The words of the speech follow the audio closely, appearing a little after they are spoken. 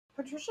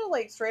Patricia,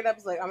 like, straight up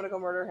is like, I'm gonna go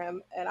murder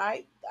him, and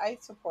I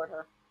support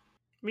her.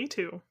 Me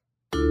too.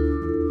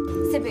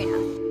 Sabrina.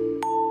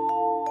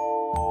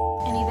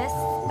 Anubis,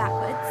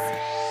 backwards.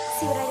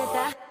 See what I did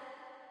there?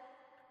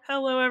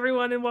 Hello,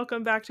 everyone, and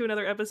welcome back to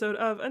another episode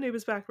of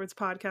Anubis Backwards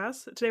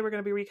Podcast. Today we're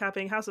going to be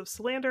recapping House of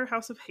Slander,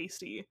 House of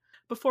Hasty.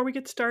 Before we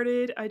get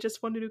started, I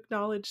just wanted to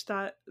acknowledge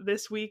that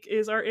this week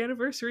is our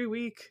anniversary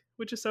week,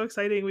 which is so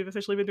exciting. We've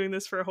officially been doing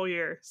this for a whole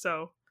year,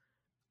 so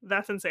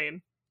that's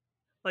insane.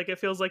 Like, it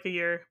feels like a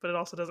year, but it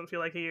also doesn't feel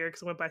like a year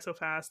because it went by so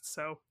fast,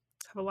 so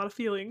I have a lot of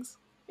feelings.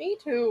 Me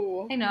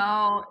too. I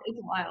know, it's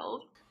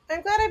wild.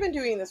 I'm glad I've been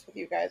doing this with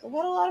you guys. I've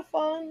had a lot of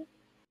fun.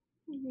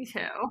 Me too.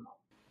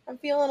 I'm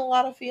feeling a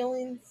lot of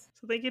feelings.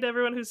 So thank you to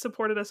everyone who's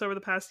supported us over the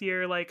past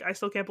year. Like, I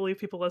still can't believe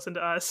people listen to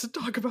us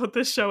talk about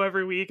this show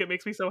every week. It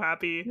makes me so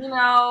happy. You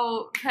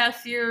know,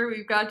 past year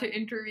we've got to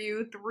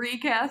interview 3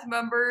 cast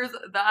members.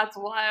 That's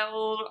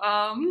wild.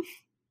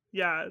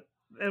 Yeah,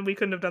 and we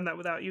couldn't have done that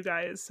without you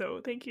guys. So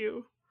thank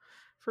you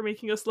for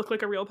making us look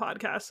like a real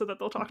podcast so that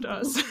they'll talk to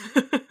us.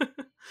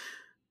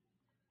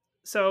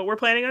 So we're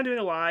planning on doing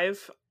a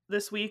live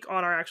this week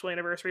on our actual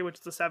anniversary, which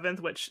is the 7th,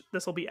 which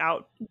this will be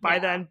out by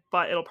then,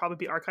 but it'll probably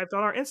be archived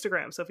on our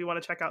Instagram. So if you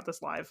want to check out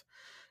this live,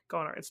 go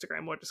on our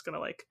Instagram. We're just gonna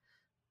like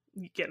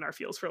get in our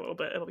feels for a little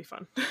bit. It'll be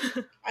fun.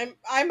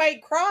 I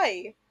might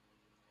cry.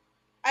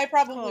 I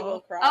probably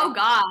will cry. Oh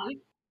god.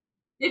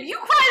 If you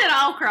cry, then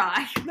I'll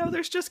cry. No,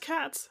 there's just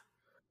cats.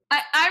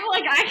 I'm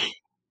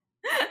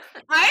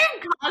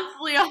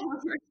constantly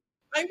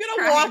I'm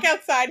gonna walk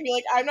outside and be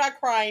like, I'm not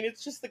crying,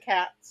 it's just the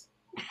cats.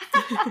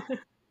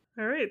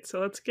 All right, so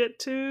let's get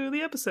to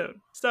the episode.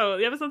 So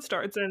the episode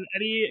starts and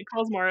Eddie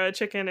calls Mara a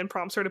chicken and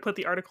prompts her to put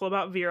the article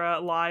about Vera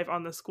live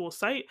on the school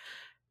site.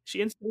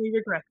 She instantly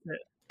regrets it.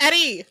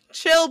 Eddie,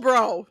 chill,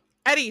 bro.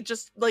 Eddie,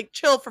 just like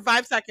chill for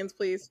 5 seconds,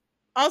 please.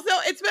 Also,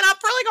 it's been up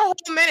for like a whole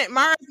minute.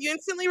 Mara, if you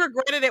instantly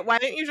regretted it, why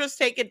didn't you just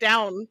take it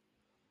down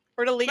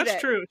or delete it?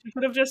 That's true. She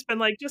could have just been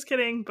like, just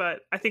kidding, but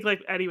I think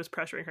like Eddie was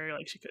pressuring her,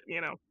 like she could, you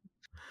know.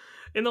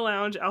 In the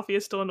lounge, Alfie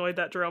is still annoyed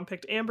that Jerome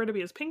picked Amber to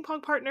be his ping pong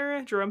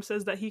partner. Jerome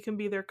says that he can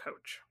be their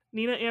coach.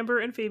 Nina, Amber,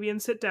 and Fabian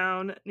sit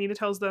down. Nina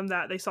tells them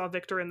that they saw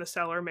Victor in the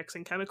cellar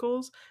mixing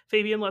chemicals.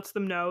 Fabian lets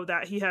them know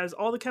that he has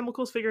all the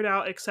chemicals figured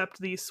out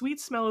except the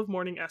sweet smell of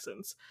morning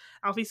essence.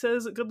 Alfie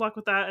says good luck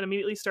with that and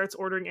immediately starts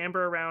ordering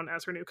Amber around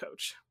as her new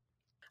coach.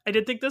 I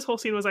did think this whole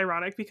scene was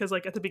ironic because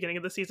like at the beginning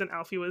of the season,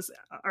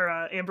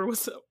 Amber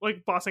was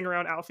like bossing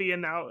around Alfie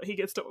and now he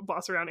gets to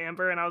boss around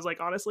Amber, and I was like,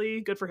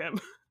 honestly, good for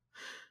him.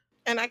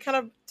 And I kind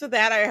of, to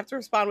that, I have to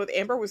respond with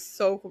Amber was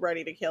so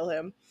ready to kill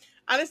him.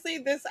 Honestly,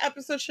 this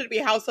episode should be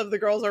House of the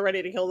Girls Are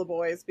Ready to Kill the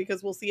Boys,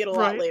 because we'll see it a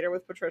lot later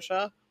with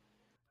Patricia.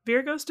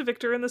 Vera goes to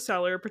Victor in the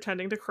cellar,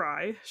 pretending to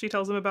cry. She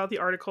tells him about the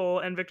article,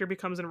 and Victor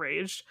becomes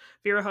enraged.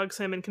 Vera hugs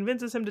him and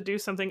convinces him to do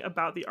something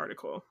about the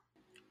article.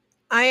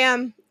 I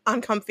am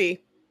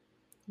uncomfy.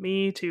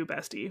 Me too,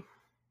 bestie.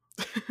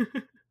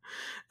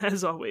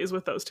 As always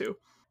with those two.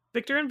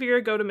 Victor and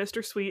Vera go to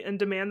Mr. Sweet and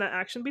demand that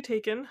action be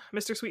taken.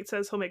 Mr. Sweet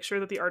says he'll make sure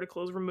that the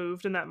article is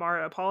removed and that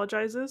Mara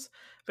apologizes.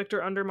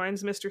 Victor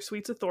undermines Mr.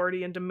 Sweet's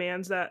authority and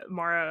demands that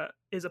Mara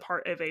is a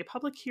part of a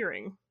public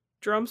hearing.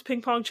 Jerome's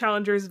ping pong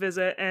challengers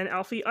visit, and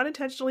Alfie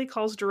unintentionally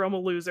calls Jerome a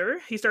loser.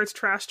 He starts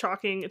trash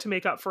talking to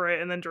make up for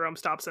it, and then Jerome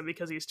stops him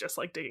because he's just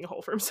like digging a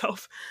hole for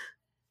himself.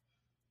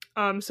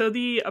 So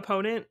the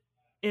opponent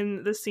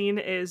in the scene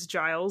is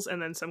Giles,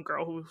 and then some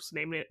girl whose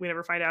name we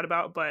never find out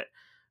about, but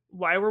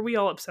why were we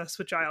all obsessed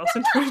with Giles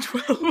in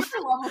 2012?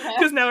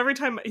 Because now every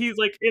time he's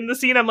like in the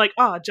scene, I'm like,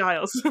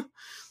 Giles.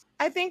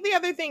 I think the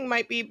other thing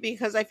might be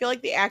because I feel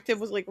like the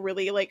active was like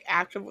really like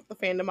active with the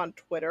fandom on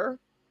Twitter.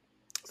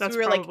 So That's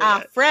we were like,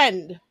 it.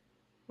 Friend.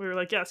 We were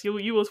like, yes, you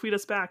will tweet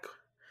us back.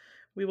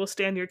 We will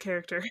stand your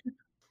character.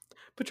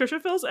 Patricia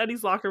fills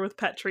Eddie's locker with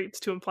pet treats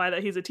to imply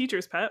that he's a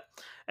teacher's pet.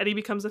 Eddie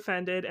becomes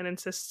offended and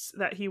insists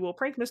that he will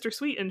prank Mr.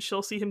 Sweet and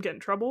she'll see him get in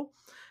trouble.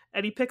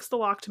 Eddie picks the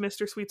lock to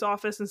Mr. Sweet's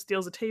office and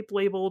steals a tape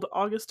labeled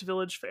August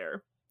Village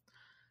Fair.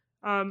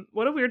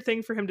 What a weird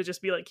thing for him to just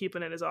be like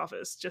keeping in his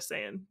office. Just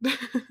saying.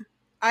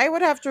 I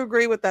would have to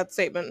agree with that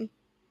statement.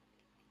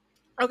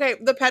 Okay,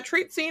 the pet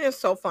treat scene is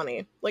so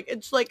funny. Like,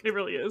 it's like... It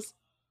really is.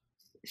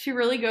 She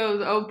really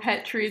goes,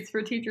 pet treats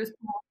for teachers.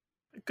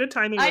 Good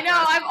timing. I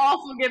know, I'm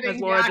also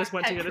giving Laura Jack just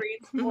went pet to get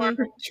treats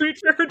a treat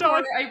for her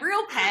dog. For a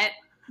real pet,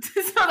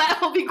 so that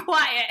he'll be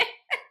quiet.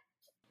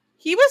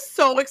 He was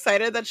so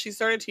excited that she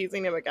started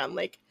teasing him again.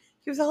 Like,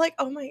 he was all like,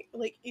 oh my,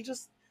 like, he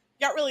just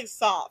got really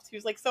soft. He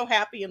was like so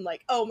happy and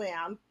like, oh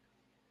man,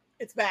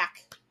 it's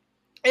back.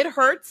 It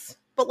hurts,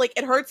 but like,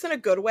 it hurts in a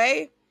good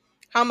way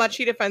how much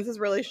he defends his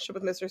relationship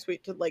with Mr.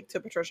 Sweet to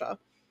Patricia.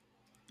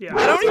 Yeah.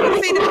 I don't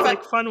even say defend.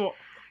 Like fun.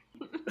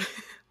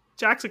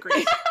 Jax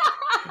agrees.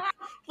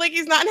 Like,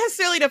 he's not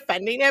necessarily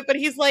defending it, but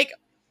he's like,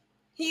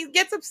 he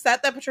gets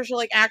upset that Patricia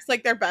like acts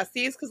like they're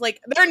besties because like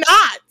they're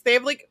not. They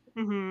have like,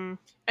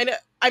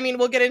 I mean,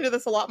 we'll get into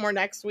this a lot more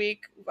next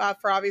week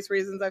for obvious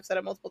reasons. I've said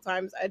it multiple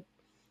times.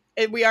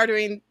 We are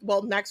doing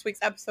next week's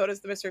episode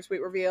is the Mr.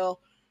 Sweet reveal.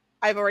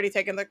 I've already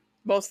taken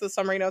most of the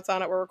summary notes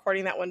on it. We're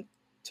recording that one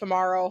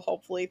tomorrow.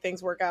 Hopefully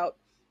things work out.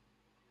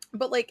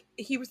 But like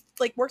he was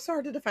like works so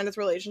hard to defend his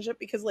relationship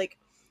because like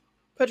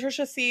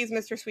Patricia sees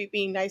Mr. Sweet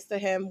being nice to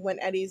him when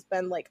Eddie's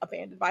been like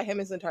abandoned by him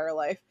his entire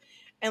life.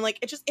 And like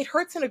it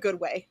hurts in a good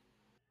way.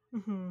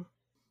 Mm-hmm.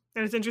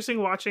 And it's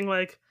interesting watching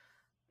like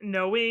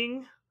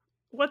knowing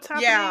what's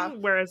happening, Yeah.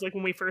 whereas like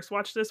when we first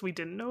watched this we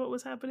didn't know what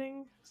was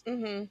happening.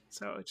 Mm-hmm.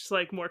 So it's just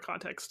like more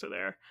context to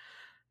their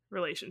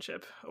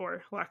relationship,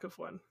 or lack of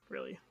one,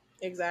 really.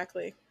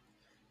 Exactly.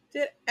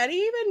 Did Eddie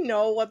even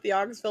know what the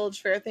August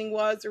Village Fair thing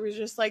was, or was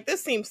he just like,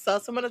 this seems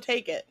sus, I'm gonna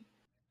take it?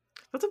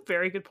 That's a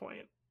very good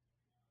point,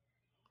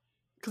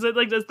 because it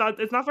like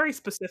it's not very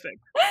specific.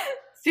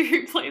 So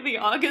you play the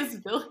August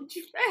Village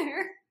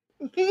Fair.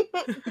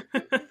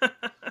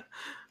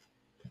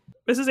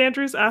 Mrs.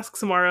 Andrews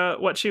asks Mara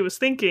what she was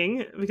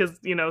thinking, because,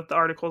 you know, the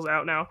article's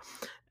out now.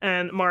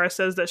 And Mara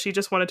says that she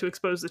just wanted to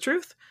expose the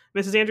truth.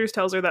 Mrs. Andrews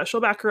tells her that she'll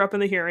back her up in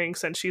the hearing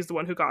since she's the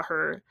one who got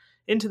her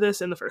into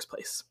this in the first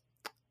place.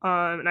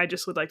 And I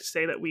just would like to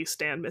say that we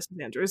stand Mrs.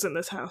 Andrews in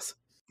this house.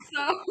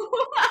 So,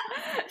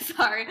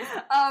 sorry.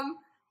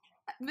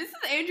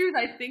 Mrs. Andrews,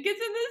 I think it's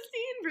in this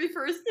scene,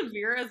 refers to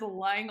Vera as a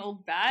lying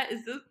old bat.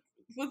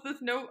 Was this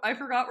note? I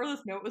forgot where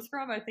this note was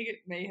from. I think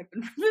it may have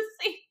been from this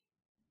scene.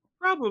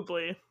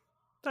 Probably.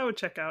 That would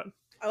check out.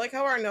 I like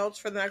how our notes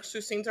for the next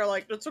two scenes are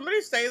like, did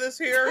somebody say this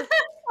here?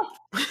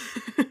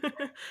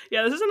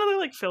 Yeah, this is another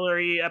like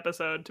fillery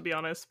episode, to be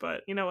honest,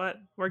 but you know what?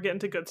 We're getting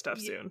to good stuff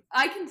soon.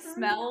 I can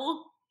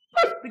smell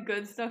the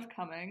good stuff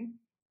coming.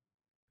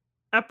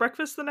 At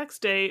breakfast the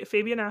next day,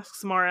 Fabian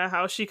asks Mara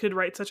how she could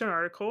write such an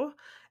article.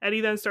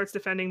 Eddie then starts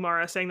defending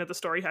Mara, saying that the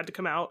story had to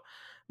come out.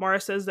 Mara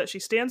says that she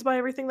stands by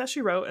everything that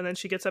she wrote, and then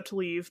she gets up to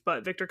leave,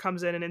 but Victor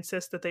comes in and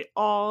insists that they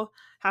all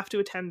have to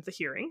attend the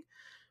hearing.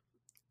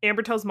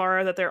 Amber tells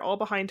Mara that they're all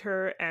behind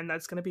her, and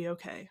that's going to be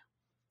okay.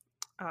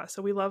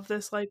 So we love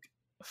this, like,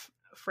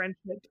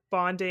 friendship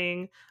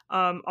bonding.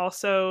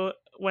 Also,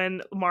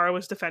 when Mara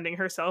was defending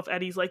herself,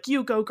 Eddie's like,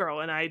 you go girl,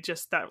 and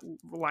that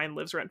line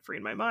lives rent-free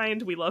in my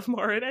mind. We love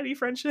Mara and Eddie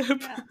friendship.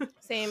 Yeah.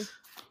 Same.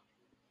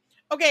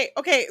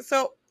 Okay,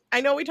 so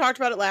I know we talked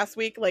about it last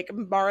week, like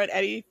Mara and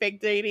Eddie fake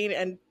dating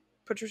and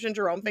Patricia and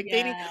Jerome fake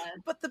dating,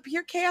 but the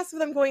pure chaos of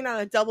them going on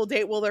a double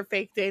date while they're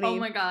fake dating. Oh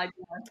my god.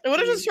 Yeah. It would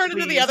have just turned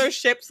into the Please. other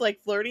ships like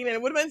flirting, and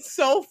it would have been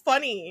so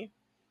funny.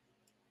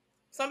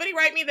 Somebody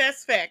write me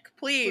this fic,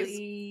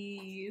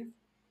 please.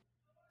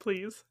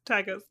 Please,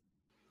 tag us.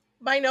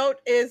 My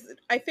note is,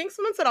 I think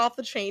someone said off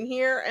the chain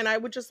here, and I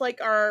would just like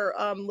our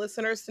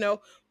listeners to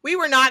know, we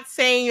were not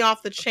saying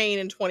off the chain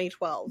in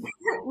 2012.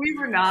 We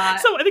were not.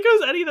 So I think it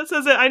was Eddie that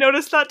says it. I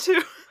noticed that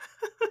too.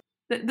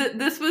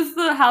 This was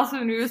the House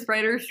of News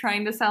writers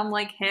trying to sound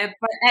like hip,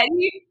 but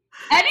Eddie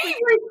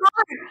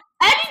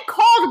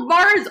called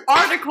Mara's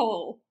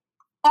article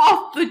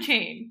off the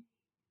chain.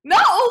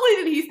 Not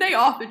only did he say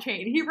off the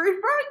chain, he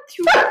referred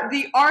to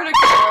the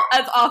article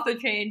as off the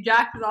chain.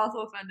 Jack is also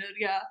offended,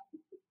 yeah.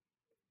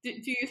 Do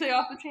you say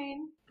off the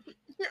chain?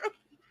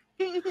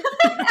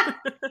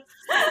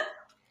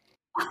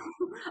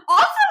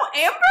 Also,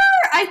 Amber,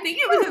 I think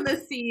it was in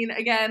this scene,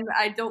 again,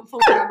 I don't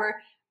fully remember.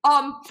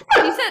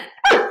 She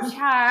said,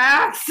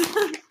 Jax.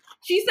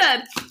 She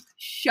said,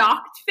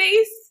 shocked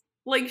face.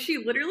 Like, she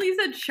literally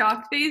said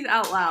shocked face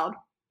out loud.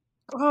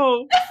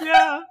 Oh,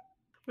 yeah.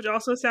 Which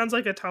also sounds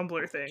like a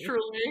Tumblr thing.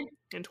 Truly.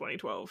 In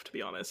 2012, to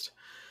be honest.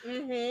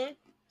 Mm-hmm.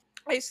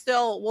 I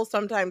still will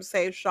sometimes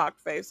say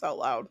shocked face out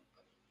loud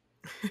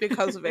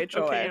because of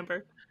HOA. Okay,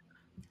 Amber.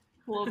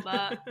 Love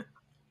that.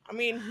 I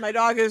mean, my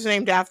dog is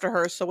named after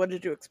her, so what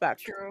did you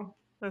expect? True.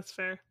 That's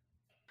fair.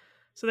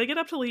 So they get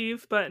up to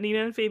leave, but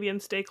Nina and Fabian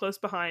stay close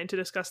behind to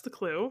discuss the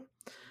clue.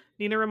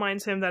 Nina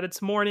reminds him that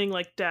it's morning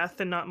like death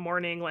and not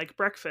morning like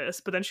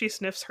breakfast, but then she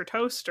sniffs her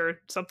toast or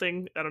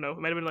something. I don't know. It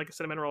might have been like a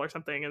cinnamon roll or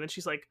something. And then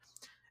she's like,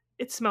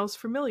 it smells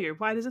familiar.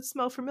 Why does it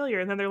smell familiar?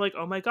 And then they're like,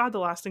 oh my god, the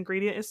last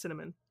ingredient is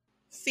cinnamon.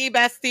 See,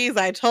 besties,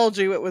 I told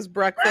you it was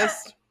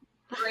breakfast.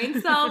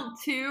 Brain cell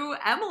to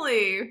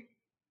Emily.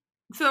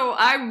 So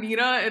I'm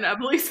Nina and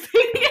Emily's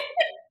Fabian.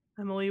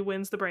 Emily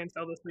wins the brain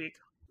cell this week.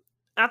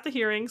 At the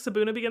hearing,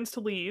 Sabuna begins to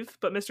leave,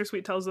 but Mr.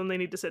 Sweet tells them they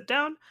need to sit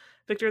down.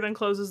 Victor then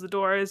closes the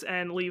doors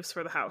and leaves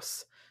for the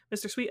house.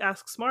 Mr. Sweet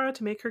asks Mara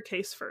to make her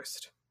case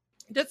first.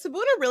 Did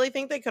Sabuna really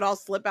think they could all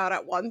slip out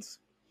at once?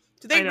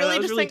 Did they I know, really that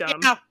was just really think,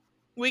 dumb. yeah,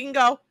 we can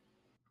go?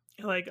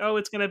 Like, oh,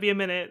 it's gonna be a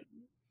minute.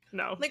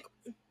 No. Like,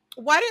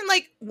 why didn't,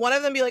 like, one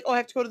of them be like, oh, I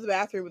have to go to the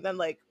bathroom, and then,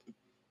 like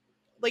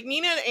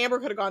Nina and Amber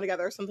could have gone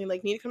together or something.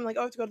 Like, Nina could have been like,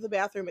 oh, I have to go to the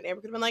bathroom, and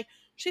Amber could have been like,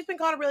 she's been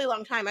gone a really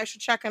long time. I should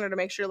check on her to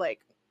make sure, like,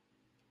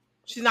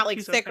 she's not, like,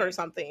 She's sick okay. or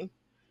something.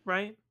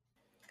 Right?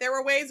 There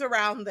were ways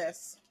around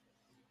this.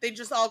 They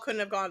just all couldn't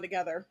have gone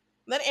together.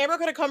 And then Amber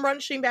could have come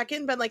rushing back in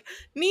and been like,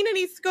 Nina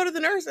needs to go to the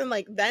nurse. And,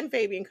 like, then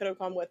Fabian could have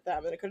come with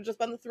them. And it could have just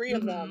been the three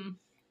of them.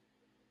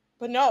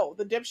 But no,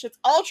 the dipshits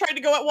all tried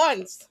to go at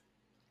once.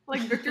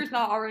 Like, Victor's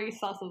not already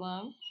sus of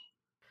them.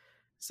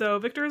 So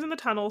Victor is in the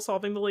tunnel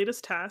solving the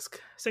latest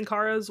task. Sin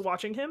Cara is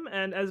watching him,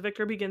 and as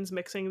Victor begins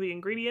mixing the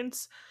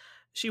ingredients,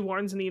 She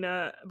warns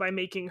Nina by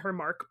making her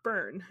mark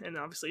burn, and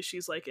obviously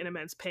she's like in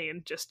immense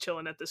pain just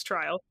chilling at this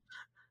trial.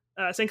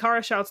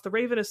 Sankara shouts, "The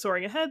Raven is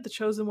soaring ahead. The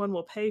Chosen One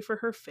will pay for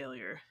her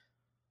failure."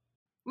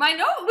 My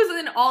note was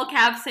in all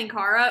caps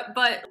Sankara,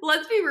 but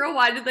let's be real,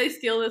 why did they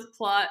steal this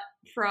plot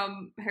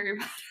from Harry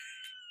Potter?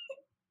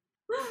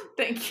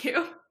 Thank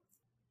you.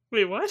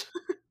 Wait, what?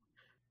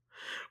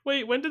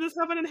 Wait, when did this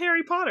happen in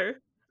Harry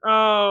Potter?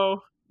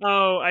 Oh,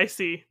 I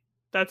see.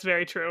 That's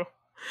very true.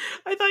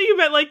 I thought you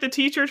meant like the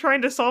teacher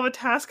trying to solve a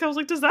task. I was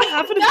like, does that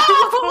happen in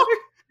Harry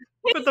Potter?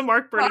 But the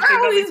mark burning thing,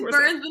 that makes more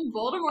sense. Burns when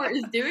Voldemort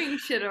is doing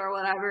shit or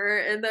whatever,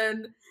 and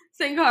then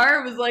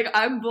Sankara was like,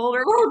 "I'm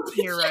Voldemort."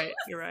 You're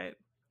right.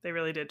 They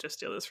really did just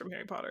steal this from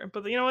Harry Potter.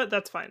 But you know what?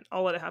 That's fine.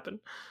 I'll let it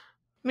happen.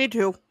 Me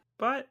too.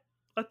 But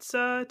let's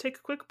take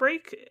a quick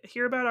break,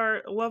 hear about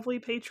our lovely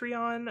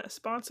Patreon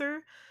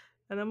sponsor,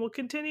 and then we'll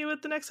continue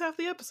with the next half of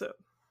the episode.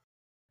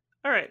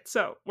 All right,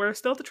 so we're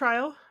still at the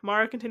trial.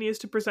 Mara continues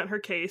to present her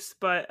case,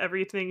 but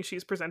everything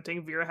she's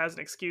presenting, Vera has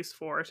an excuse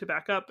for to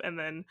back up, and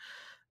then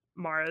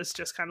Mara's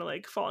just kind of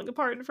like falling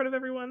apart in front of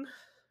everyone.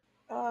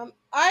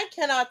 I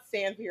cannot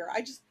stand Vera.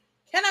 I just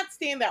cannot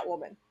stand that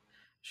woman.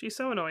 She's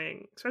so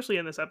annoying, especially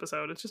in this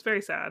episode. It's just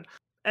very sad.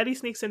 Eddie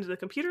sneaks into the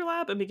computer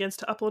lab and begins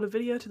to upload a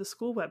video to the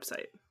school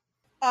website.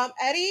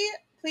 Eddie,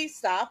 please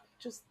stop.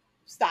 Just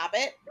stop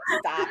it.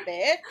 Stop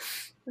it.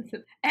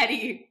 Listen,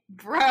 Eddie,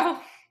 bro.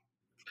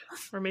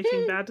 We're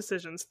making bad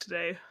decisions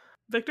today.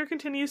 Victor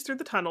continues through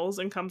the tunnels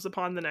and comes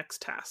upon the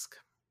next task.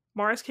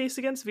 Mara's case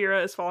against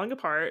Vera is falling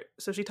apart,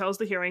 so she tells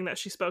the hearing that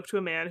she spoke to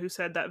a man who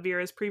said that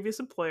Vera's previous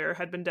employer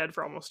had been dead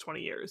for almost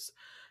 20 years.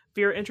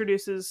 Vera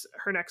introduces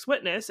her next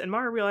witness, and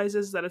Mara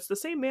realizes that it's the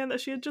same man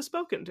that she had just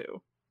spoken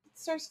to.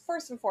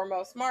 First and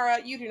foremost, Mara,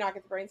 you do not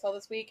get the brain cell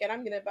this week, and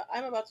I'm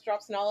about to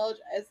drop some knowledge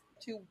as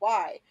to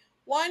why.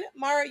 One,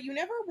 Mara, you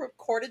never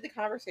recorded the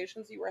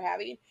conversations you were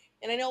having,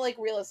 and I know, like,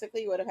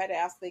 realistically, you would have had to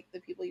ask, like, the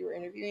people you were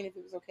interviewing if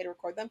it was okay to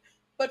record them.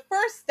 But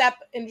first step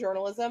in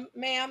journalism,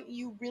 ma'am,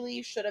 you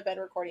really should have been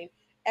recording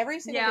every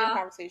single damn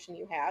conversation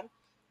you had,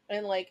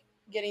 and like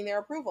getting their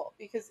approval,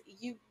 because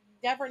you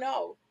never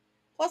know.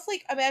 Plus,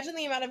 like, imagine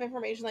the amount of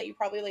information that you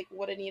probably like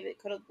would have needed,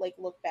 could have like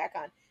looked back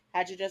on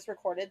had you just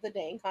recorded the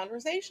dang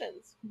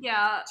conversations.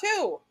 Yeah.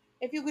 Two,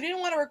 if you didn't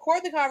want to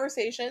record the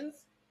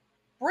conversations,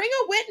 bring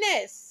a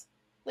witness.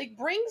 Like,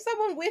 bring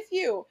someone with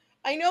you.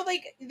 I know,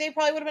 like, they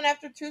probably would have been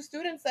after 2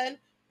 students then,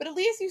 but at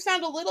least you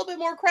sound a little bit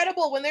more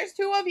credible when there's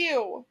 2 of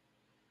you.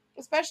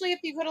 Especially if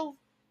you could have,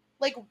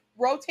 like,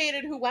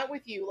 rotated who went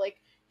with you. Like,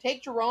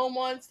 take Jerome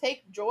once,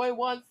 take Joy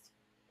once,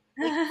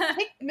 like,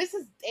 take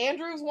Mrs.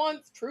 Andrews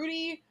once,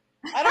 Trudy.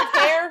 I don't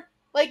care.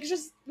 Like,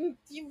 just, you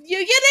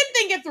didn't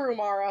think it through,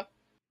 Mara.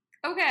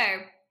 Okay,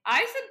 I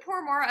said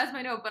poor Mara as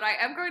my note, but I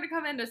am going to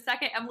come in to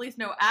second Emily's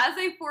note. As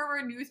a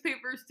former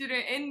newspaper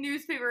student and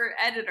newspaper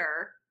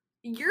editor,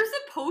 you're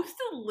supposed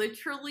to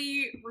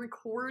literally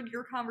record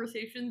your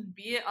conversations,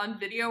 be it on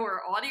video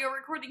or audio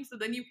recording, so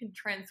then you can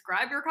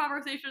transcribe your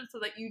conversations so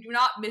that you do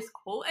not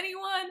misquote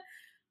anyone.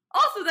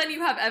 Also, then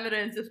you have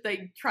evidence if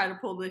they try to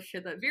pull this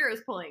shit that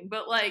Vera's pulling.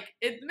 But, like,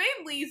 it's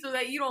mainly so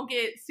that you don't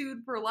get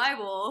sued for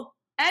libel.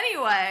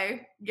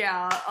 Anyway,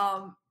 yeah,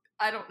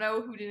 I don't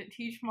know who didn't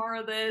teach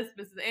Mara this.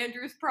 Mrs.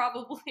 Andrews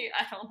probably.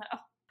 I don't know.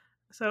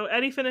 So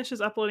Eddie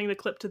finishes uploading the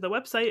clip to the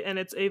website, and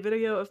it's a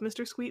video of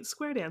Mr. Sweet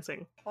square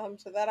dancing.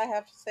 To that I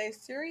have to say,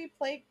 Siri,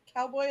 play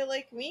Cowboy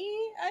Like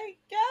Me, I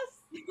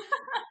guess?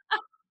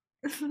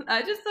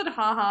 I just said,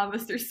 haha,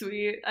 Mr.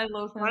 Sweet. I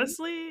love him.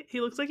 Honestly,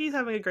 he looks like he's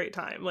having a great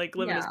time, like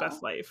living his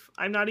best life.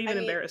 I'm not even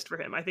embarrassed for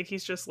him. I think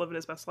he's just living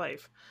his best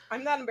life.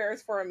 I'm not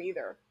embarrassed for him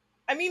either.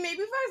 I mean,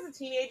 maybe if I was a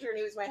teenager and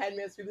he was my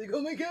headmaster, I'd be like,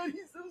 oh my god,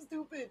 he's so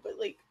stupid. But,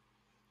 like,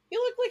 he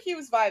looked like he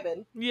was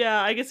vibing.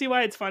 Yeah, I can see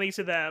why it's funny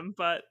to them,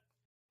 but...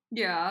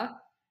 Yeah.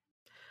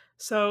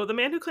 So the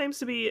man who claims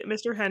to be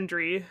Mr.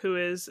 Hendry, who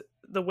is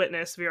the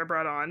witness Vera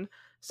brought on,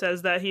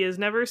 says that he has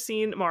never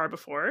seen Mara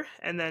before,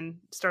 and then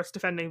starts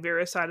defending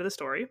Vera's side of the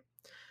story.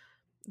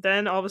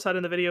 Then all of a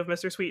sudden the video of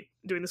Mr. Sweet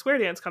doing the square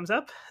dance comes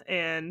up,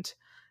 and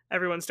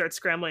everyone starts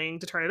scrambling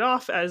to turn it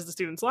off as the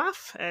students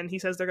laugh, and he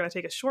says they're going to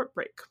take a short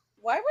break.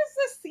 Why was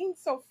this scene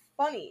so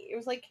funny? It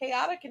was like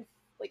chaotic and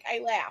like I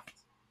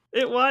laughed.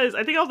 It was.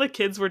 I think all the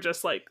kids were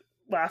just like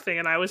laughing,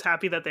 and I was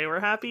happy that they were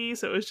happy,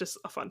 so it was just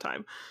a fun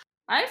time.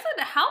 I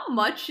said, how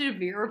much did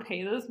Vera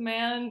pay this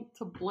man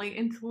to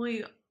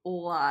blatantly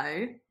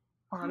lie?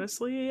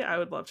 Honestly, I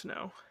would love to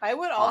know. I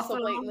would also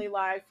blatantly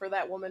lie for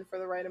that woman for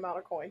the right amount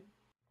of coin.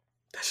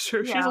 That's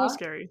true. Yeah. She's a little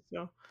scary.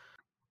 So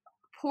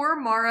poor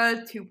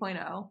Mara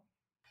 2.0.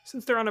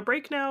 Since they're on a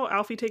break now,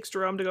 Alfie takes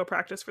Jerome to go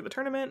practice for the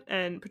tournament,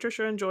 and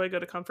Patricia and Joy go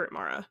to comfort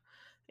Mara.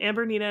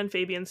 Amber, Nina, and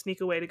Fabian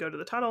sneak away to go to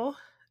the tunnel.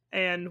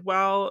 And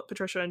while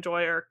Patricia and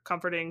Joy are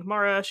comforting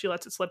Mara, she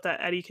lets it slip that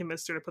Eddie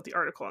convinced her to put the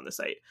article on the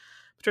site.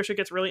 Patricia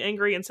gets really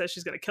angry and says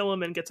she's going to kill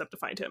him and gets up to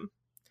find him.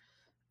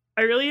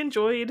 I really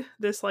enjoyed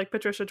this, like,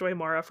 Patricia, Joy,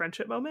 Mara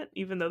friendship moment,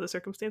 even though the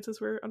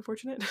circumstances were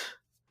unfortunate.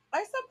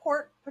 I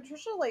support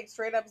Patricia, like,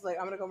 straight up is like,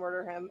 I'm going to go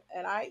murder him,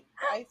 and I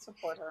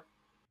support her.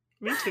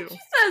 Me too. She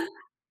says,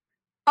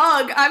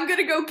 Ugh, I'm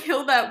gonna go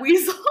kill that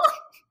weasel.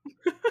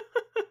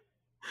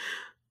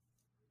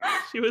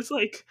 She was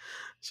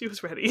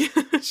ready.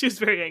 She was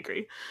very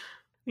angry.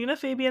 Nina,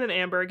 Fabian, and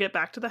Amber get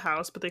back to the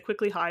house, but they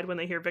quickly hide when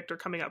they hear Victor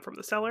coming up from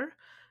the cellar.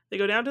 They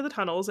go down to the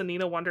tunnels, and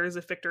Nina wonders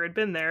if Victor had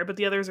been there, but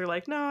the others are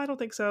like, no, I don't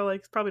think so,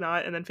 like, probably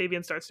not, and then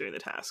Fabian starts doing the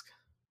task.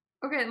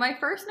 Okay, my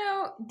first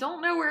note,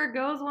 don't know where it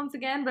goes once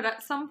again, but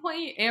at some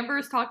point,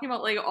 Amber's talking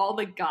about, like, all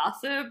the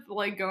gossip,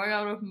 like, going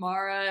on with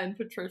Mara and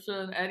Patricia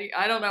and Eddie.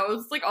 I don't know, it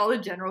was, like, all the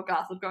general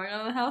gossip going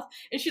on in the house.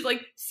 And she's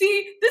like,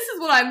 see, this is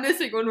what I'm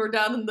missing when we're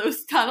down in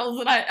those tunnels,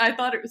 and I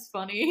thought it was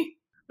funny.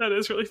 That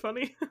is really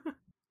funny.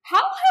 How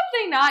have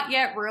they not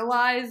yet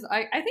realized,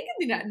 I think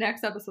in the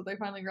next episode they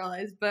finally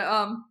realized,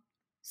 but,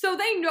 so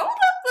they know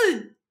that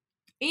the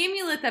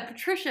amulet that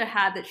Patricia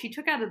had that she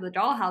took out of the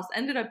dollhouse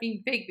ended up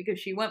being fake because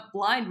she went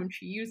blind when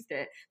she used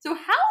it. So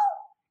how,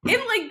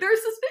 and like they're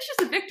suspicious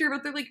of Victor,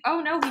 but they're like, oh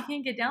no, he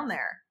can't get down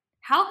there.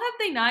 How have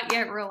they not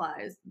yet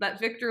realized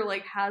that Victor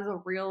like has a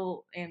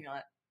real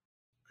amulet?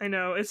 I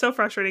know, it's so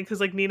frustrating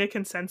because like Nina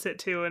can sense it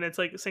too, and it's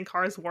like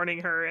Sinkar's warning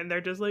her, and they're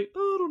just like,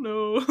 oh, I don't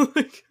know.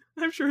 Like,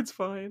 I'm sure it's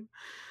fine.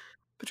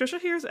 Patricia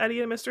hears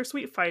Eddie and Mr.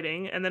 Sweet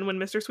fighting, and then when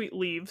Mr. Sweet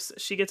leaves,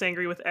 she gets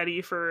angry with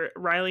Eddie for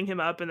riling him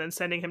up and then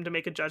sending him to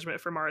make a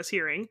judgment for Mara's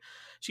hearing.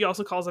 She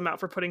also calls him out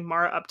for putting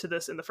Mara up to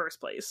this in the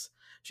first place.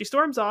 She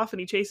storms off and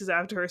he chases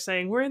after her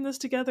saying, we're in this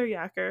together,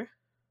 Yacker.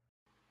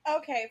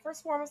 Okay,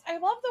 first and foremost, I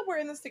love the we're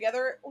in this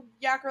together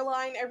Yacker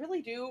line. I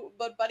really do,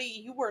 but buddy,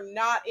 you were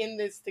not in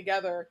this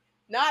together.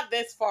 Not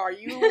this far.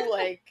 You,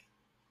 like,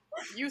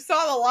 you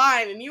saw the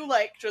line and you,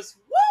 like, just,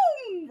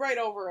 woo, right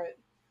over it.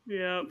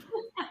 Yep.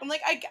 I'm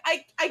like,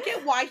 I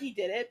get why he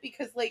did it,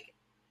 because, like,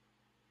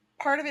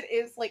 part of it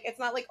is, like, it's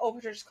not like, oh,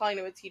 Patricia's calling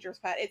him a teacher's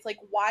pet. It's, like,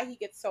 why he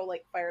gets so,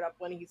 like, fired up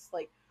when he's,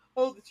 like,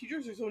 oh, the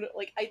teachers are so,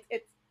 like,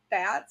 it's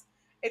that.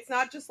 It's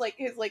not just, like,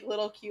 his, like,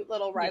 little cute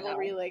little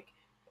rivalry, like,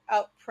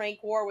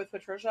 prank war with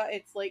Patricia.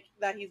 It's, like,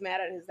 that he's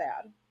mad at his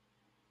dad.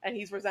 And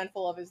he's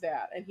resentful of his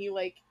dad. And he,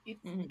 like,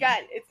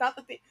 again, it's not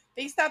that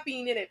they stopped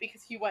being in it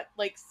because he went,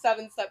 like,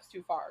 7 steps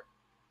too far.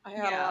 I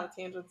had a lot of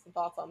tangents and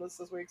thoughts on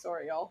this week.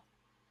 Sorry, y'all.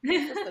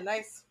 Just a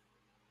nice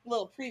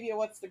little preview of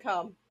what's to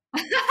come.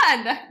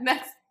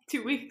 Next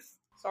 2 weeks.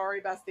 Sorry,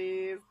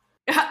 besties.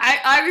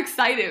 I'm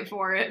excited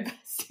for it,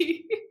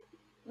 bestie.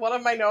 One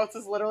of my notes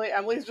is literally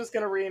Emily's just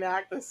gonna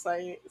reenact this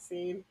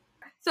scene.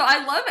 So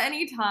I love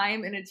any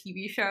time in a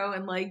TV show,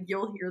 and like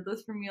you'll hear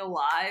this from me a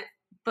lot,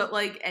 but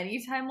like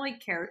anytime like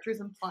characters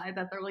imply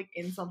that they're like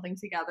in something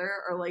together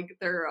or like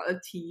they're a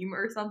team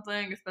or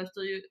something,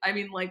 especially, I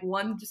mean, like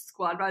one just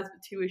squad vibes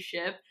but two is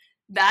ship,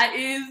 that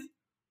is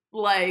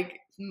like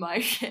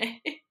my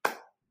shit.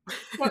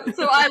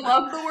 So I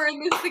love the we're in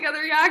this together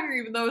Yacker,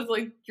 even though it's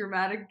like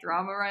dramatic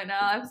drama right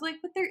now. I was like,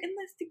 but they're in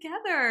this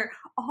together.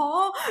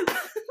 Oh.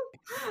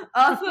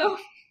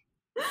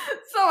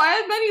 So I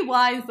had many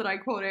lines that I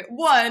quoted.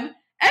 One,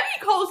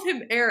 Eddie calls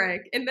him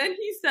Eric, and then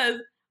he says,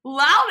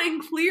 loud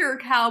and clear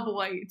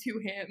cowboy to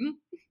him.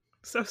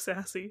 So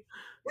sassy.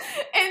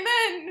 And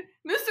then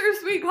Mr.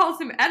 Sweet calls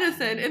him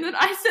Edison, and then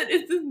I said,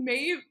 is this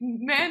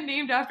man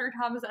named after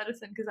Thomas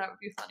Edison? Because that would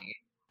be funny.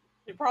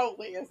 It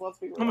probably is, let's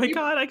be real. Oh my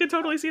god, I could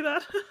totally see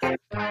that.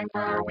 It's time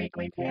for our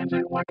weekly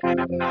tangent. What kind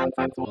of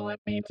nonsense will it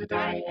be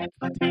today? It's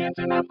the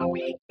tangent of the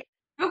week.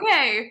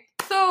 Okay,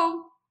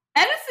 so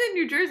Edison,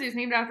 New Jersey is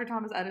named after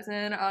Thomas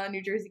Edison,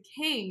 New Jersey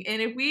king.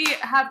 And if we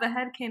have the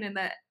headcanon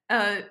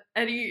that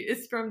Eddie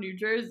is from New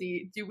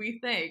Jersey, do we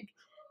think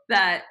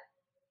that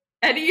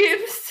Eddie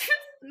and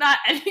not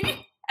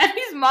Eddie,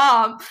 Eddie's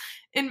mom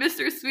and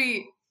Mr.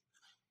 Sweet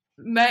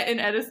met in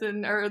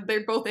Edison, or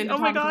they're both in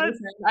Thomas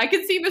Edison? I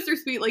could see Mr.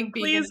 Sweet like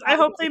being. Please, I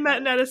hope they met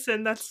in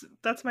Edison. That's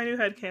my new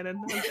headcanon.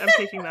 I'm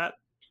taking that.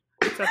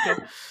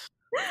 Accepted.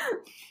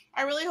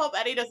 I really hope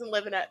Eddie doesn't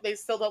live in it. They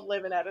still don't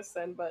live in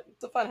Edison, but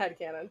it's a fun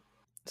headcanon.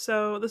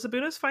 So the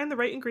Sabunas find the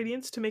right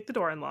ingredients to make the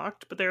door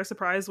unlocked, but they are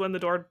surprised when the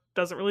door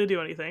doesn't really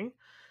do anything.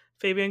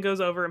 Fabian goes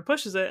over and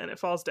pushes it, and it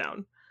falls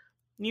down.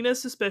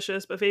 Nina's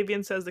suspicious, but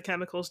Fabian says the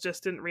chemicals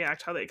just didn't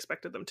react how they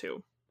expected them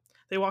to.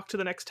 They walk to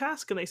the next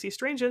task, and they see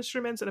strange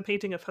instruments and a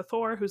painting of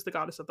Hathor, who's the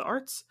goddess of the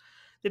arts.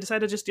 They decide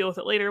to just deal with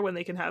it later when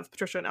they can have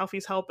Patricia and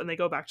Alfie's help, and they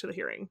go back to the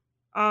hearing.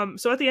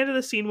 So at the end of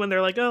the scene, when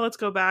they're like, oh, let's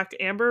go back,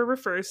 Amber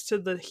refers to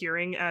the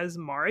hearing as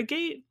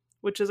Maragate,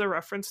 which is a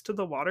reference to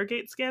the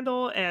Watergate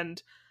scandal,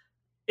 and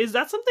is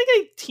that something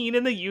a teen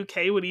in the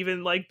UK would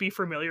even, like, be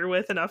familiar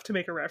with enough to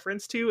make a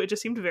reference to? It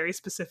just seemed very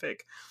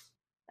specific.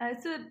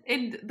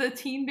 And the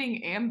teen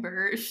being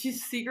Amber,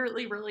 she's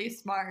secretly really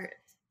smart.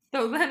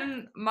 So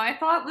then my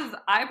thought was,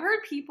 I've heard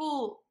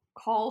people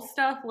call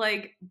stuff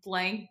like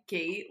blank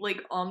gate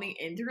like on the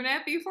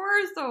internet before,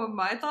 so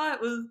my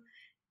thought was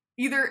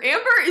either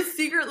Amber is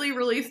secretly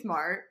really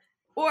smart,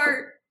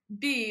 or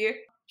B,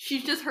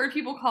 she's just heard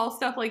people call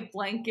stuff like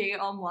blank gate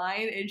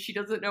online and she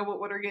doesn't know what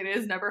Watergate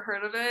is, never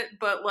heard of it,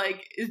 but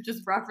like is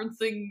just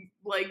referencing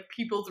like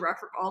people's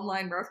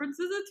online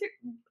references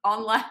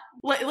online,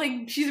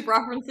 like she's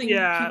referencing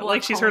people,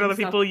 like she's heard other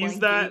people use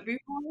that before,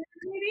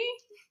 maybe.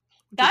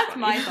 That's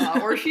funny. my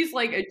thought. Or she's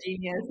like a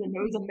genius and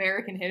knows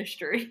American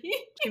history.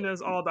 She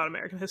knows all about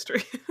American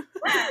history.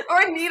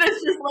 Or Nina's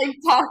just like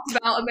talked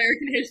about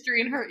American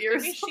history in her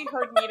ears. Maybe she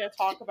heard Nina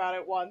talk about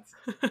it once.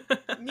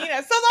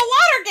 Nina, so the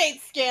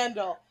Watergate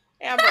scandal!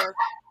 Amber.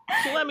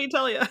 Let me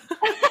tell you. I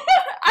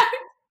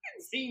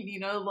can see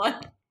Nina like.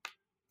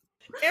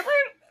 Amber,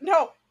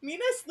 no,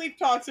 Nina sleep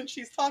talks and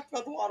she's talked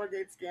about the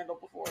Watergate scandal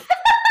before.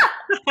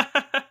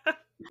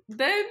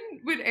 Then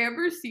when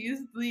Amber sees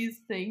these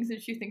things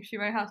and she thinks she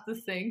might have to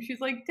sing, she's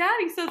like,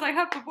 Daddy says I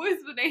have the voice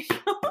of an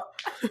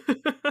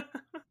angel.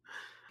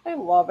 I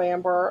love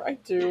Amber. I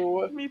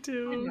do. Me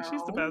too. I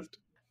She's the know. best.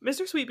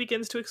 Mr. Sweet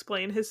begins to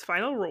explain his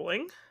final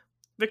ruling.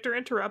 Victor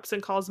interrupts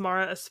and calls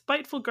Mara a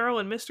spiteful girl,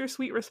 and Mr.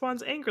 Sweet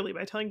responds angrily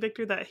by telling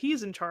Victor that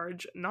he's in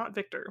charge, not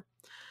Victor.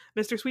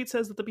 Mr. Sweet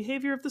says that the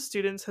behavior of the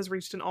students has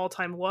reached an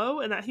all-time low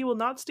and that he will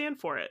not stand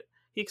for it.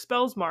 He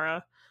expels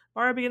Mara.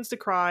 Mara begins to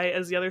cry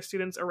as the other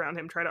students around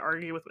him try to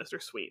argue with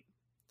Mr. Sweet.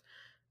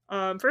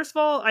 First of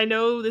all, I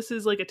know this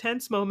is like a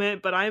tense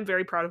moment, but I am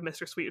very proud of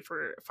Mr. Sweet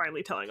for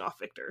finally telling off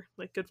Victor.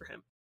 Like, good for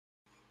him.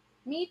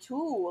 Me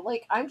too.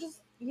 Like, I'm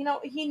just,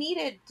 he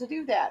needed to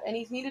do that, and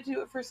he's needed to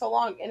do it for so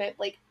long, and it,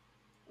 like,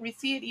 we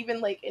see it even,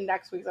 like, in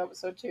next week's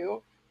episode,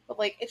 too. But,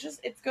 like,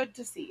 it's good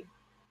to see.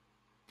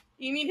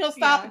 You mean he'll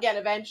stop again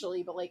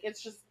eventually, but, like,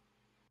 it's just...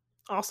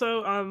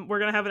 Also, we're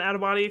gonna have an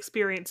out-of-body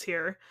experience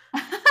here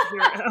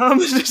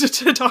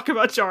to talk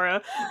about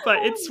Jara.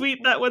 But it's sweet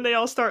that when they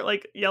all start,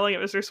 like, yelling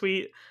at Mr.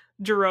 Sweet,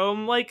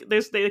 Jerome, like,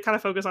 they kind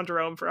of focus on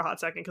Jerome for a hot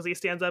second because he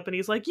stands up and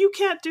he's like, you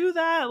can't do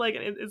that! Like,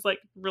 it's, like,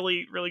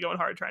 really, really going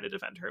hard trying to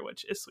defend her,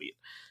 which is sweet.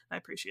 I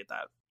appreciate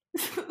that.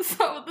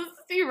 So this is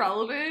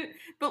irrelevant,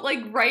 but like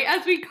right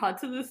as we cut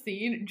to the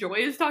scene, Joy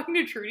is talking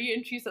to Trudy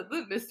and she said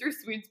that Mr.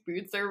 Sweet's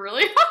boots are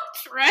really on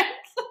trend.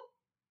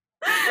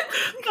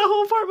 The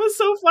whole part was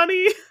so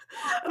funny.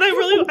 And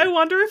I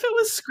wonder if it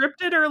was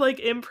scripted or like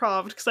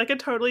improv, because I could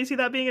totally see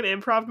that being an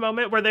improv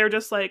moment where they're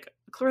just like,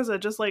 Clarissa,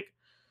 just like,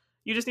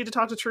 you just need to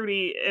talk to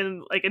Trudy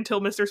and like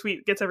until Mr.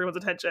 Sweet gets everyone's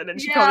attention,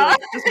 and she probably like,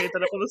 just made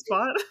that up on the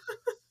spot.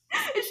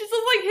 It's just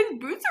like his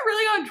boots are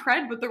really on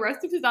trend, but the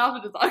rest of his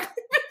outfit is ugly.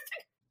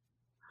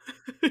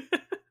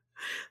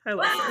 I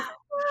love her.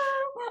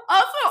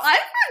 Also, I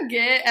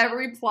forget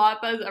every plot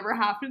that's ever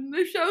happened in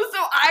the show, so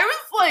I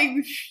was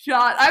like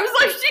shocked. I was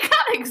like, she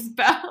got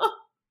expelled.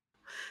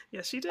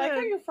 Yeah, she I like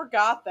how did. you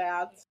forgot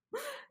that.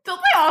 Don't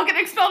they all get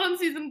expelled in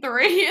season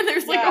 3? And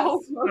there's like a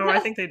whole. Oh, I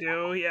think they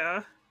do.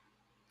 Yeah.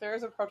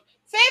 There's a Xanthian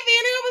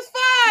who was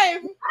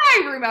 5!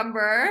 I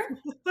remember.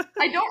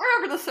 I don't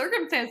remember the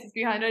circumstances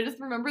behind it. I just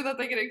remember that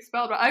they get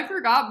expelled. But I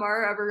forgot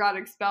Mara ever got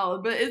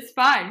expelled. But it's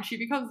fine. She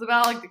becomes the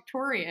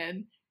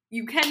valedictorian.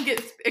 You can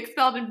get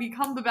expelled and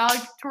become the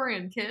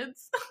valedictorian,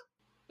 kids.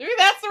 Maybe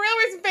that's the real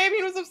reason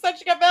Fabian was upset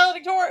she got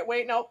valedictorian.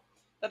 Wait, nope.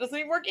 That doesn't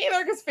even work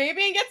either, because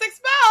Fabian gets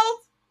expelled!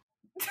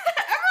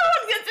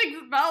 Everyone gets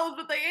expelled,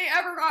 but they ain't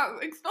ever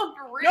got expelled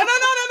for real. No.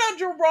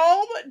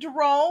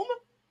 Jerome,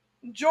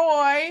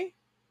 Joy.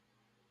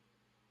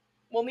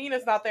 Well,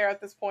 Nina's not there at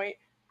this point.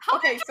 How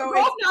Okay, did so Jerome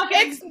it's- not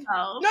get it's-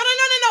 expelled? No.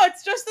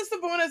 It's just the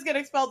Sabunas get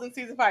expelled in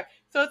season 5.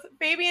 So it's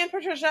Fabian,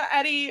 Patricia,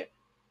 Eddie,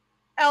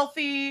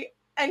 Elfie,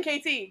 and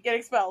KT get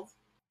expelled.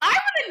 I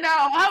want to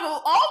know how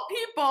of all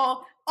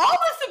people, all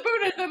the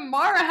Sabunas and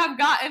Mara have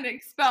gotten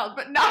expelled,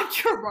 but not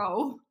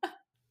Jerome.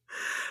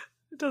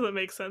 It doesn't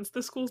make sense.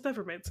 The school's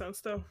never made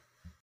sense, though.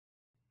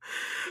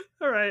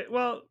 Alright,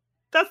 well,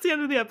 that's the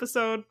end of the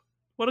episode.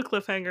 What a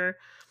cliffhanger.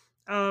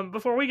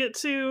 Before we get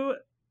to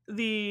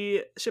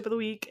the ship of the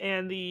week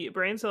and the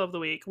brain cell of the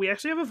week, we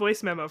actually have a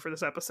voice memo for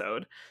this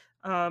episode.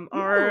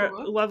 Our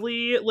Ooh.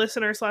 lovely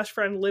listener /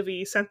 friend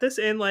Livy sent this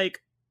in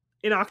like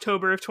in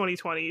October of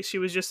 2020. She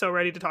was just so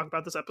ready to talk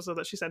about this episode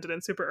that she sent it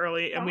in super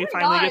early, and Oh we my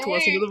finally God, get to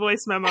listen hey. to the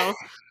voice memo.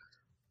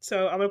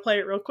 So I'm gonna play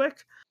it real quick.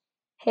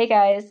 Hey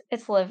guys,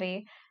 it's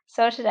Livy.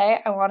 So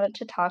today I wanted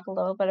to talk a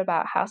little bit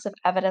about House of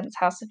Evidence,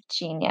 House of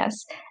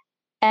Genius.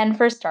 And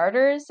for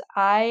starters,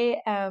 I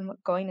am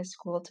going to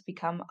school to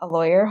become a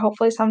lawyer,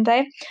 hopefully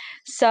someday.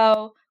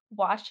 So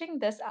watching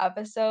this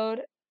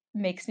episode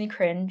makes me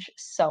cringe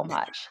so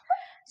much.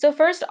 So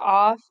first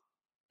off,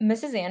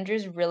 Mrs.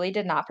 Andrews really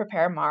did not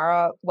prepare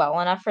Mara well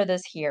enough for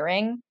this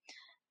hearing.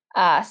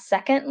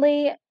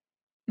 Secondly,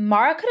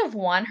 Mara could have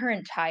won her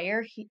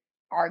entire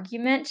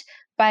argument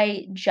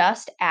by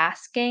just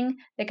asking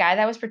the guy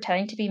that was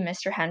pretending to be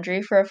Mr.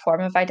 Hendry for a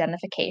form of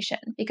identification,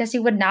 because he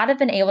would not have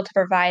been able to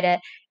provide it,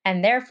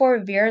 and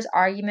therefore Vera's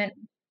argument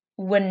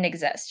wouldn't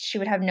exist. She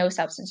would have no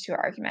substance to her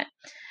argument.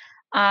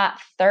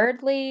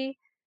 Thirdly,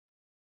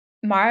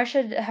 Mara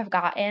should have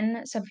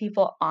gotten some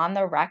people on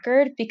the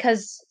record,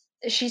 because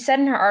she said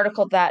in her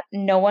article that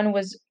no one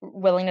was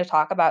willing to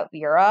talk about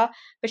Vera,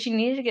 but she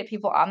needed to get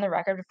people on the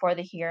record before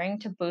the hearing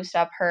to boost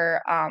up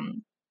her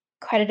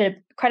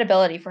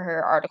credibility for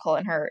her article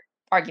and her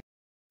argument.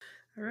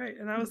 All right,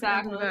 and that was the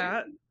end of Exactly.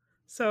 that.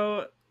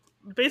 So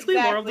basically,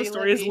 moral of the Exactly,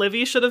 story is Livy.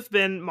 Livy should have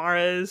been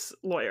Mara's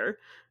lawyer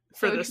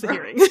for So this true.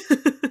 hearing.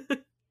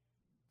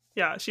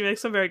 Yeah, she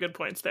makes some very good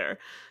points there.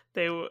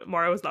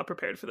 Mara was not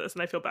prepared for this,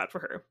 and I feel bad for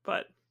her.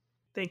 But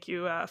Thank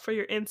you for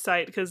your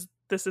insight, because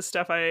this is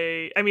stuff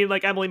I mean,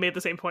 like, Emily made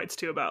the same points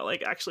too about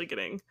like actually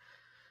getting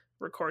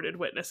recorded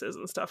witnesses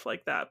and stuff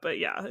like that. But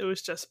yeah, it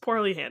was just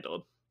poorly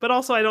handled. But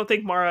also, I don't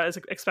think Mara is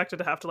expected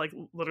to have to like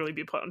literally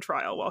be put on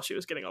trial while she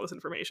was getting all this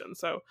information.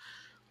 So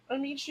I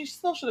mean, she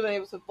still should have been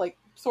able to like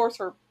source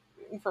her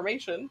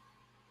information.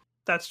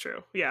 that's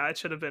true. Yeah, it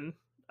should have been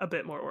a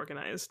bit more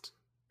organized,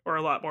 or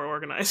a lot more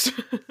organized.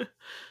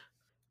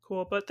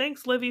 Cool. But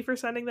thanks, Livy, for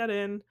sending that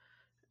in.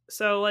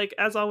 So, like,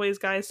 as always,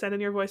 guys, send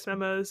in your voice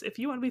memos if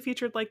you want to be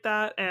featured like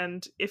that.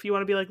 And if you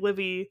want to be like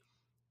Livy,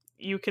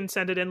 you can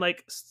send it in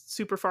like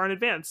super far in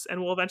advance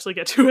and we'll eventually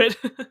get to it.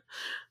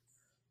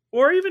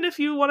 Or even if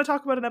you want to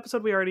talk about an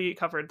episode we already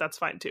covered, that's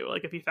fine too.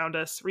 Like, if you found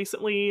us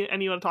recently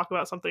and you want to talk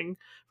about something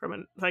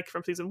from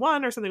from season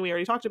 1 or something we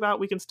already talked about,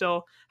 we can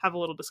still have a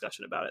little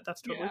discussion about it.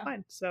 That's totally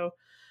fine. So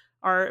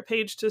our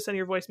page to send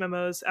your voice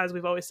memos, as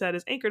we've always said,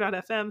 is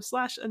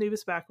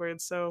anchor.fm/Anubis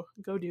backwards. So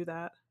go do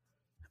that.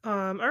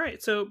 All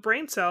right. So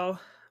Brain Cell,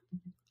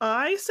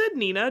 I said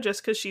Nina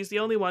just because she's the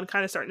only one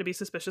kind of starting to be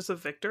suspicious of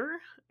Victor,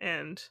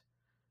 and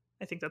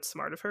I think that's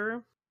smart of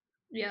her.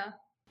 Yeah.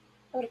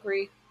 I would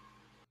agree.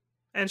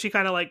 And she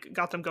kind of like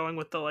got them going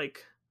with the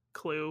like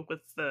clue with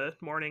the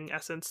morning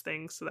essence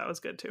thing, so that was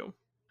good too.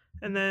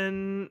 And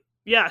then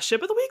yeah,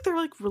 ship of the week, there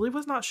like really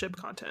was not ship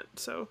content.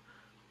 So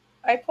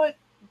I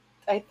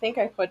think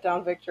I put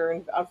down Victor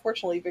and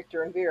unfortunately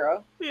Victor and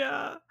Vera.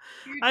 yeah,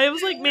 I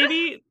was like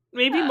maybe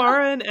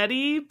Mara and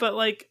Eddie, but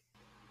like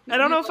I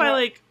don't know if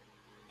I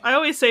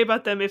always say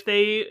about them, if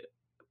they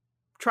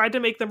tried to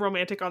make them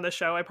romantic on the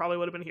show, I probably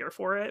would have been here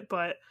for it,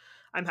 but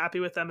I'm happy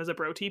with them as a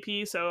bro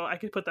TP, so I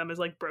could put them as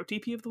like bro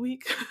TP of the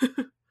week.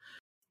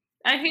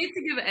 I hate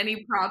to give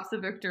any props to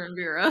Victor and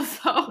Vera,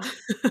 so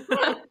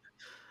I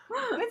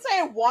didn't say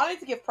I wanted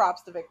to give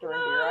props to Victor and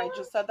Vera. I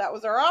just said that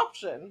was our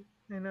option.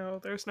 I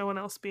know, there's no one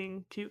else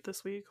being cute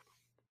this week.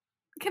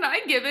 Can I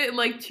give it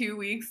like 2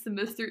 weeks to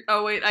Mr.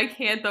 Oh wait, I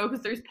can't though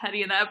because there's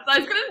Petty in that episode. I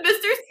was gonna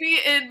Mr.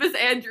 Sweet and Miss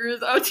Andrews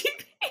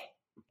OTP.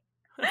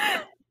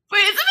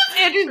 Wait, isn't Miss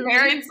Andrews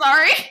married?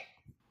 Sorry.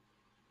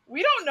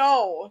 We don't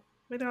know.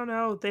 We don't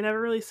know. They never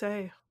really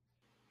say.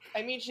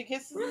 I mean, she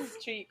kisses his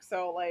cheek,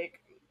 so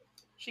like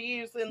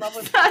she's in love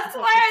with. That's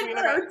why I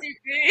said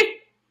OTP.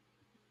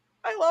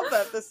 I love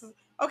that. This is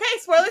okay.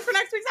 Spoilers for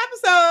next week's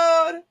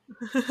episode.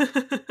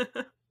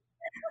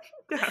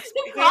 Yes.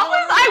 The problem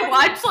is I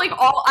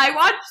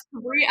watched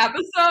 3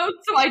 episodes,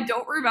 so I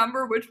don't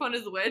remember which one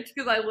is which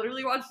because I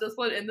literally watched this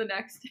one and the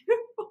next 2.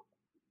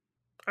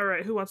 All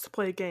right, who wants to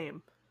play a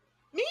game?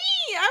 Me,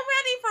 I'm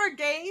ready for a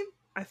game.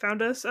 I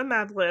found us a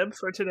Mad Lib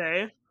for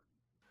today.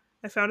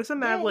 Yay.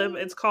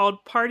 It's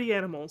called Party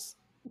Animals.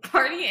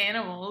 Party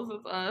Animals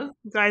with us.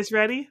 You guys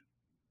ready?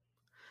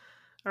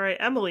 All right,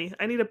 Emily,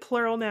 I need a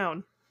plural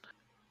noun.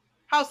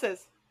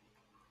 Houses.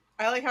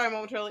 I like how I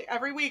momentarily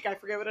every week I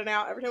forget what a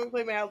noun. Every time we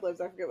play Mad Libs,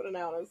 I forget what a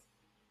noun is.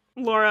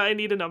 Laura, I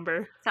need a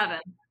number. 7.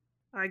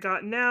 I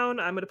got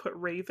noun. I'm going to put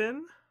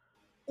raven.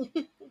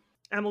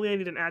 Emily, I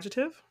need an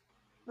adjective.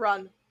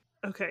 Run.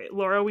 Okay,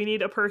 Laura, we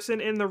need a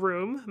person in the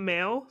room,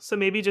 male. So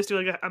maybe just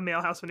do like a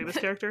male House of Anubis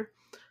character.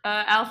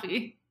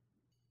 Alfie.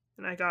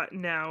 And I got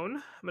noun.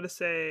 I'm going to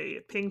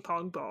say ping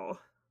pong ball.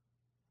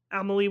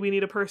 Emily, we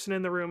need a person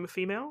in the room,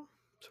 female.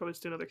 So I'll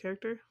just do another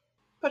character.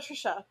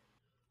 Patricia.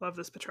 Love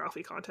this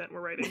Petroffi content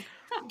we're writing.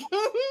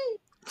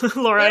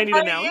 Laura, I need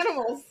a noun.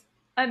 Animals.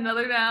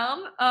 Another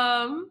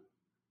noun.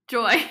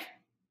 Joy.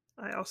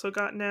 I also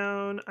got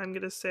noun. I'm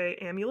going to say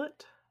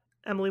amulet.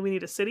 Emily, we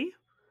need a city.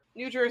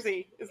 New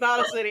Jersey. It's not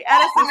a city.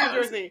 Edison,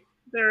 New Jersey.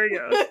 There we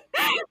go.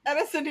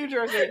 Edison, New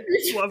Jersey.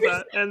 Love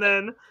that. And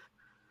then,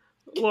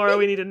 Laura,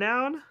 we need a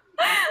noun.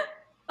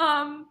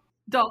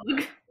 Dog.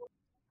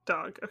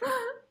 Dog. Okay.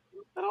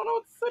 I don't know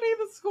what city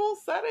the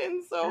school's set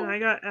in, so. And I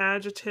got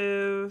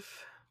adjective.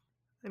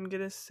 I'm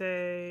going to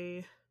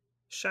say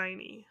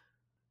shiny.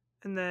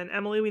 And then,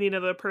 Emily, we need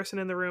another person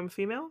in the room,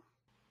 female.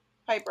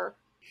 Piper.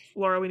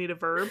 Laura, we need a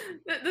verb.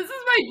 This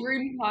is my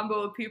dream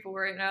combo of people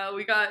right now.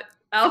 We got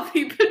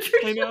Alfie,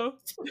 Patricia, I know.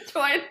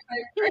 Joy, and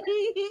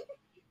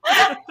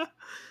Piper.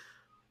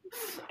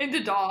 And a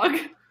dog.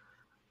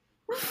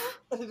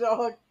 A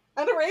dog.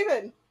 And a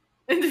raven.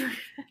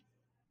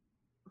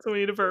 So we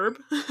need a verb.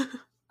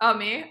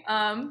 Me.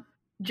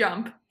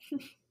 Jump.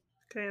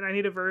 Okay, and I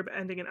need a verb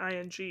ending in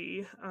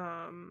ing.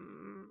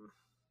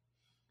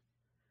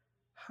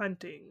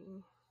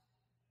 Hunting.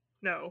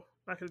 No,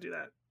 not going to do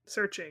that.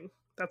 Searching.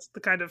 That's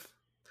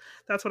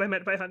what I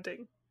meant by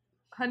hunting.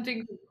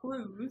 Hunting for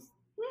clues.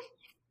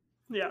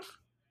 Yeah.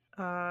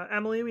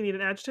 Emily, we need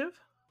an adjective.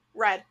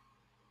 Red.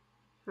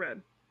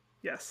 Red.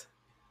 Yes.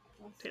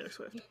 Taylor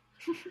Swift.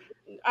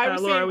 I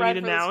was Laura, saying we red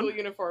need for a the noun. school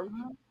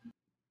uniform.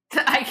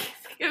 I can't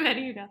think of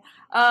any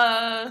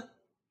now.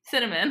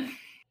 Cinnamon.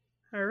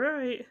 All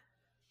right.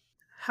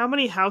 How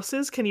many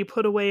houses can you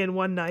put away in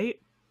one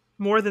night?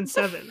 More than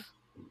 7.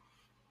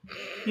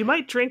 You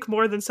might drink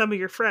more than some of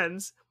your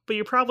friends, but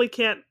you probably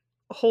can't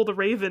hold a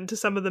raven to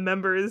some of the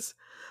members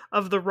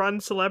of the Run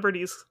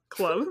Celebrities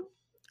Club.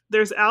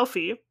 There's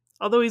Alfie,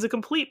 Although he's a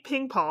complete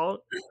ping pong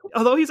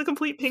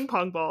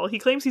ball, he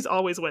claims he's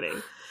always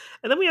winning.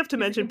 And then we have to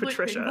mention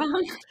Patricia.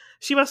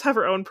 She must have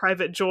her own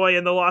private joy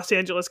in the Los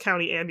Angeles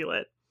County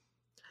amulet.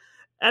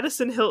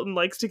 Edison Hilton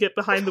likes to get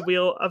behind the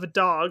wheel of a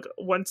dog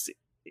once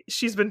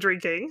she's been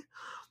drinking.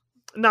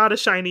 Not a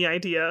shiny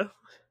idea.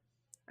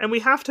 And we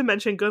have to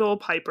mention good old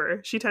Piper.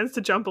 She tends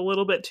to jump a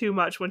little bit too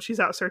much when she's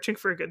out searching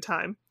for a good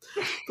time.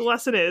 The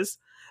lesson is,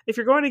 if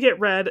you're going to get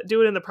red,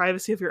 do it in the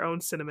privacy of your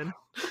own cinnamon.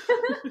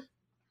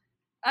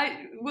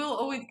 I will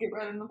always get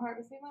red in the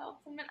privacy of my own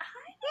cinnamon.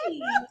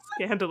 Hi!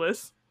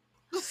 Scandalous.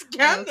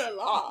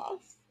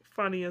 Scandalous.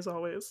 Funny as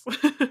always.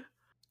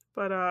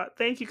 But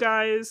thank you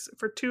guys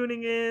for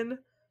tuning in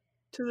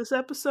to this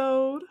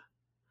episode.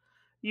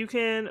 You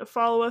can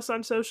follow us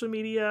on social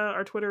media.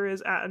 Our Twitter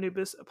is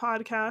 @Anubis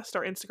Podcast.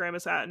 Our Instagram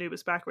is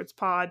 @Anubis Backwards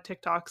Pod.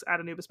 TikTok's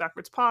 @Anubis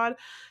Backwards Pod.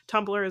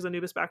 Tumblr is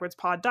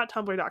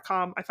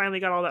anubisbackwardspod.tumblr.com. I finally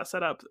got all that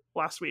set up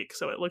last week,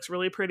 so it looks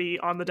really pretty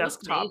on the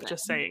desktop. amazing.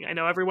 Just saying. I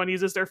know everyone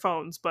uses their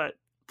phones, but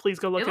please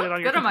go look at it on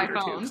your good on my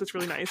computer too, phone. because it's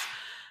really nice.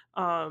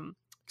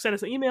 Send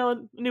us an email at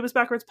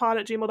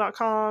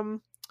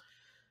anubisbackwardspod@gmail.com.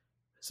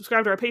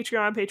 Subscribe to our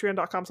Patreon,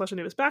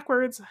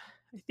 patreon.com/anubisbackwards.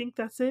 I think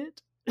that's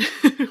it.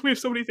 We have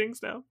so many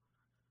things now.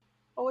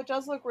 Oh, it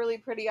does look really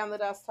pretty on the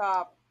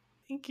desktop.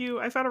 Thank you.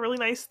 I found a really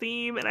nice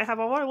theme, and I have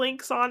all our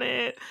links on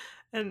it,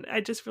 and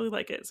I just really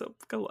like it, so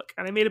go look.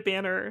 And I made a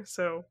banner,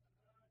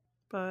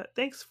 but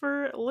thanks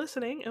for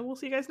listening, and we'll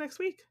see you guys next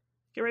week.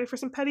 Get ready for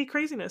some petty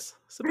craziness.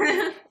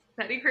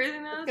 Petty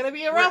craziness? It's gonna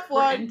be a rough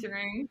We're one.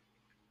 entering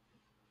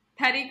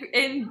petty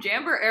in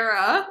Jamber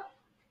era.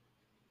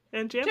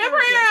 And Jamboree.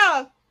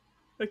 Jamboree!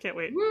 I can't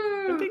wait.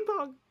 Woo! And ping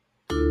pong.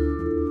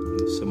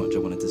 So much I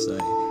wanted to say.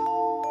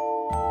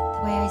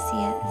 The way I see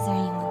it, is there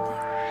anyone